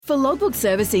For logbook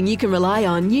servicing you can rely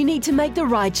on, you need to make the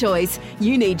right choice.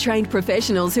 You need trained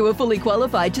professionals who are fully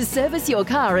qualified to service your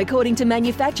car according to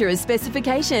manufacturer's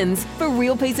specifications. For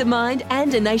real peace of mind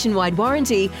and a nationwide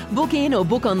warranty, book in or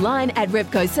book online at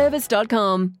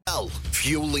repcoservice.com.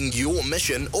 Fueling your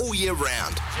mission all year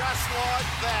round. Just like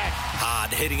that.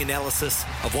 Hard-hitting analysis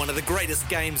of one of the greatest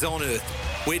games on earth.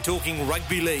 We're talking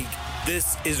rugby league.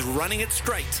 This is Running It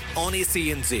Straight on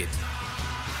SENZ.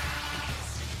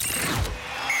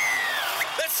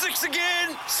 That's six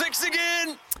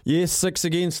again. Yes, 6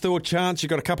 again, still a chance. You've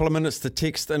got a couple of minutes to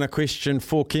text in a question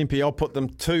for Kempy. I'll put them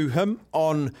to him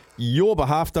on your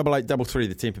behalf. 8833,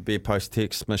 the Temper Bear Post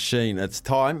text machine. It's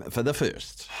time for the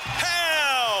first.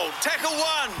 How? Tackle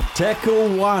one.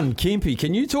 Tackle one. Kempy,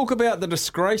 can you talk about the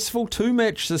disgraceful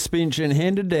 2-match suspension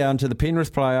handed down to the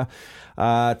Penrith player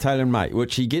Taylor May,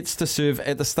 which he gets to serve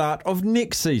at the start of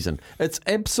next season? It's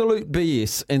absolute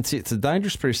BS and sets a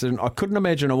dangerous precedent. I couldn't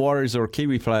imagine a Warriors or a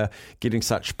Kiwi player getting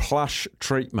such plush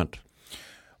treatment.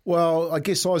 Well, I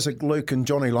guess Isaac Luke and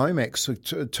Johnny Lomax are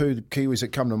two Kiwis that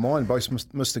come to mind, both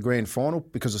missed the grand final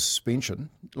because of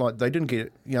suspension. Like, they didn't get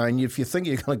it, and if you think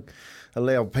you're going to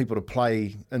allow people to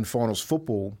play in finals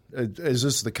football, as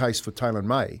is the case for Taylor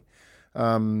May,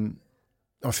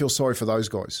 I feel sorry for those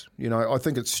guys. I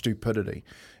think it's stupidity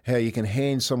how you can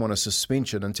hand someone a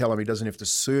suspension and tell him he doesn't have to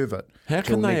serve it. How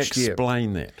can they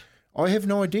explain that? I have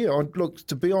no idea. Look,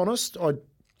 to be honest, I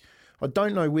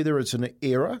don't know whether it's an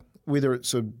error, whether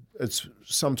it's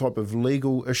some type of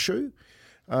legal issue.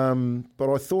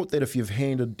 But I thought that if you've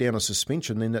handed down a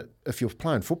suspension, then that if you're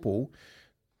playing football,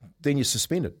 then you're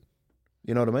suspended.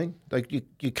 You know what I mean? Like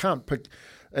you can't pick,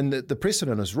 and the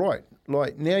precedent is right.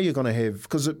 Like, now you're going to have,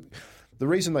 because the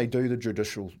reason they do the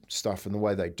judicial stuff and the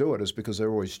way they do it is because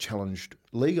they're always challenged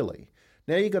legally.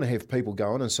 Now you're going to have people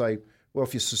go on and say, well,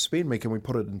 if you suspend me, can we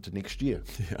put it into next year?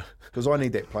 Yeah. Because I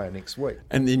need that player next week.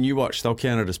 And then you watch, they'll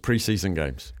count it as pre-season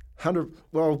games.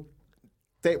 Well,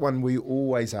 that one we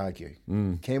always argue.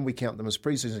 Can we count them as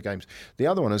pre-season games? The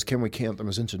other one is, can we count them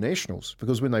as internationals?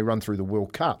 Because when they run through the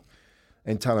World Cup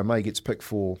and Taylor May gets picked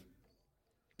for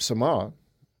Samoa,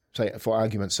 say for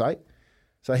argument's sake,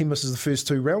 so he misses the first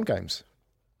 2 round games.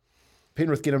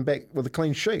 Penrith get him back with a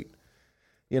clean sheet,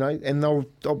 and they'll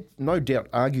no doubt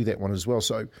argue that one as well.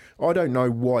 So I don't know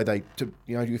why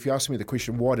if you ask me the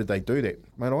question, why did they do that?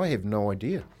 Mate, I have no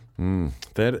idea.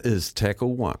 That is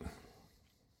tackle one.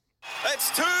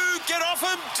 That's 2. Get off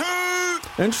him.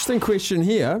 2. Interesting question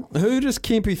here. Who does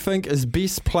Kempy think is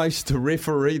best placed to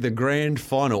referee the grand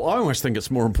final? I almost think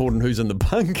it's more important who's in the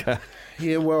bunker.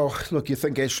 Yeah, well, look, you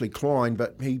think Ashley Klein,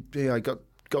 but he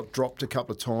got dropped a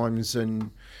couple of times, and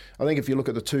I think if you look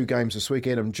at the 2 games this week,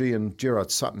 Adam G and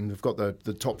Gerard Sutton have got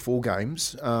the top 4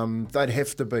 games. They'd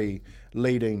have to be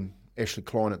leading Ashley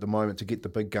Klein at the moment to get the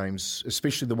big games,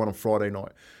 especially the one on Friday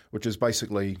night, which is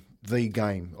basically the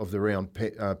game of the round,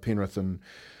 Penrith and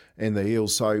the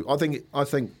Eels. So I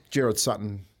think Gerard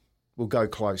Sutton will go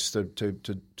close to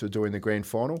doing the grand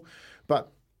final,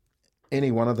 but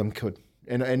any one of them could.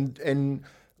 And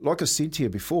like I said to you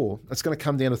before, it's going to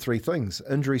come down to 3 things: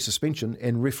 injury, suspension,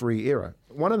 and referee error.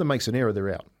 One of them makes an error,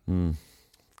 they're out.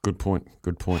 Good point.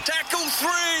 Tackle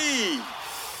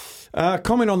 3.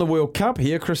 Comment on the World Cup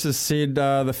here. Chris has said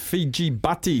the Fiji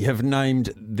Bati have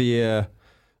named their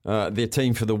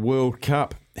team for the World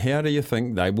Cup. How do you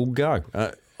think they will go?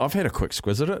 I've had a quick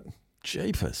squiz at it.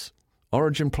 Jeepers.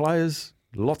 Origin players,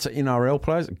 lots of NRL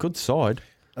players, a good side.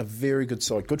 A very good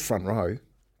side, good front row.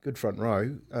 Good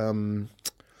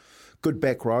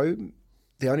back row.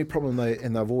 The only problem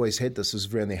they've always had this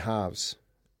is around their halves.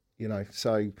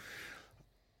 So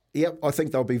yep, I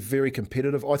think they'll be very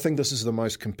competitive. I think this is the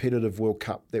most competitive World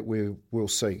Cup that we'll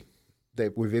see,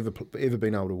 that we've ever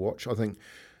been able to watch. I think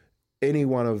any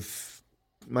one of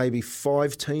maybe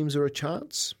 5 teams are a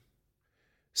chance.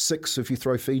 6 if you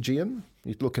throw Fiji in.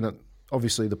 You're looking at,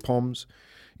 obviously, the Poms.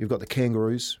 You've got the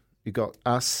Kangaroos. You've got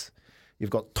us.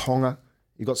 You've got Tonga.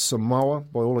 You've got Samoa,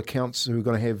 by all accounts, who are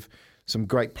going to have some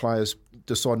great players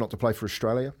decide not to play for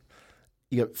Australia.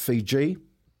 You got Fiji,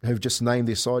 who've just named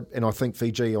their side, and I think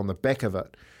Fiji, on the back of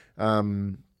it,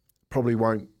 probably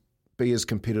won't be as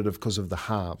competitive because of the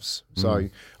halves. So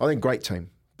I think great team,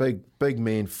 big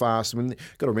man, fast. I mean,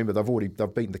 got to remember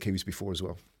they've beaten the Kiwis before as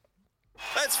well.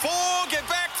 That's 4. Get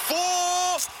back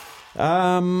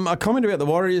 4. A comment about the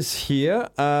Warriors here.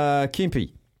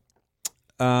 Kempy,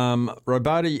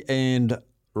 Robati and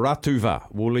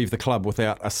Ratuva will leave the club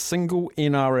without a single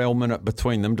NRL minute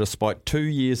between them, despite 2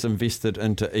 years invested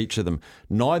into each of them.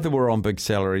 Neither were on big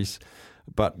salaries,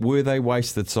 but were they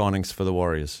wasted signings for the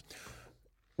Warriors?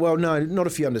 Well, no, not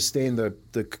if you understand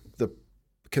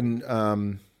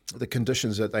the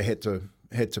conditions that they had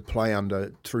to play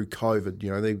under through COVID.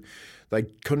 You know, they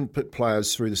couldn't put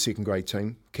players through the second grade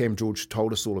team. Cam George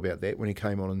told us all about that when he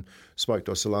came on and spoke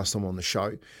to us the last time on the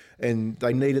show. And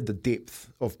they needed the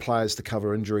depth of players to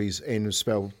cover injuries and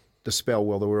the spell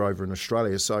while they were over in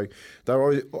Australia. So they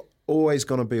were always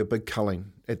going to be a big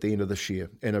culling at the end of this year,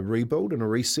 and a rebuild and a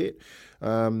reset.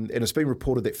 And it's been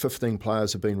reported that 15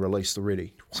 players have been released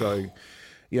already. Wow. So,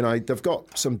 you know, they've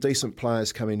got some decent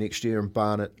players coming next year, and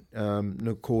Barnett,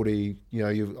 Nukori. You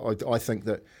know, I think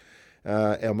that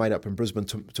our mate up in Brisbane,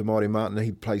 Tamari Martin,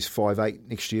 he plays 5'8"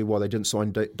 next year, while they didn't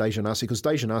sign Dejanasi, because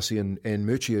Dejanasi and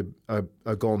Murchie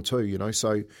are gone too, you know.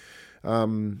 So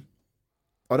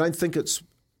I don't think it's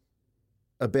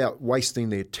about wasting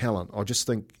their talent. I just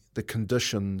think the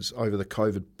conditions over the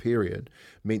COVID period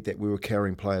meant that we were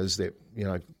carrying players that, you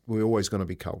know, we're always going to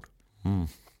be culled.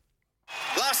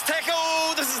 Last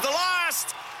tackle, this is the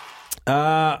last.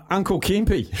 Uncle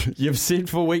Kempy, you've said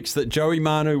for weeks that Joey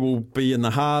Manu will be in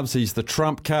the halves. He's the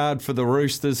trump card for the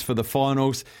Roosters for the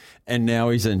finals, and now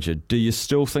he's injured. Do you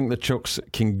still think the Chooks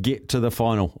can get to the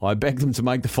final? I backed them to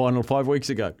make the final 5 weeks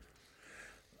ago.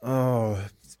 Oh,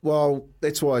 well,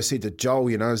 that's why I said to Joel,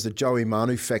 you know, is the Joey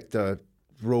Manu factor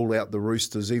rule out the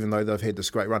Roosters, even though they've had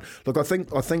this great run. Look, I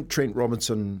think Trent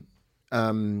Robinson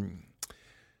has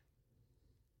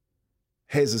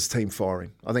his team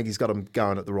firing. I think he's got them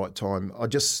going at the right time.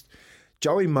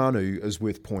 Joey Manu is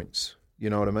worth points,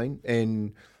 you know what I mean?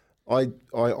 And I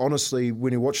honestly,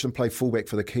 when you watch him play fullback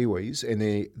for the Kiwis, and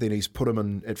then he's put him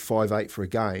in at 5'8" for a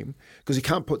game, because he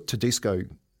can't put Tedesco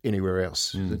anywhere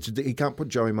else. He can't put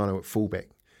Joey Manu at fullback,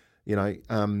 you know,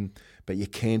 but you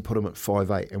can put him at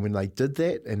 5'8". And when they did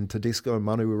that, and Tedesco and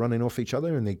Manu were running off each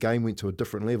other, and their game went to a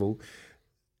different level,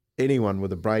 anyone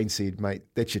with a brain said, mate,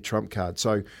 that's your trump card.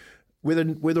 So whether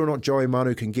or not Joey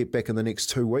Manu can get back in the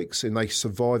next 2 weeks, and they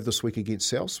survive this week against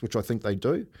South, which I think they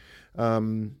do,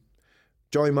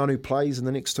 Joey Manu plays in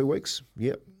the next 2 weeks,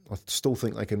 I still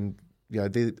think they can. You know,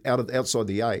 they're outside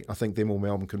the 8. I think them or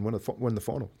Melbourne can win the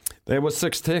final. There were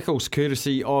 6 tackles,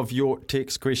 courtesy of your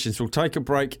text questions. We'll take a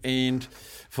break, and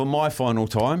for my final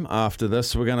time after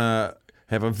this, we're going to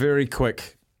have a very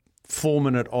quick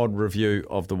 4-minute odd review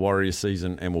of the Warriors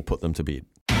season, and we'll put them to bed.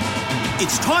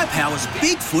 It's Tyre Power's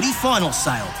Big Footy Final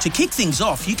Sale. To kick things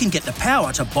off, you can get the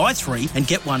power to buy 3 and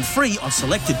get 1 free on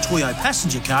selected Toyo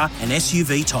passenger car and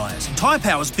SUV tyres. Tyre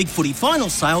Power's Big Footy Final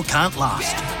Sale can't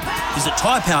last. Visit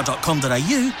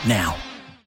tyrepower.com.au now.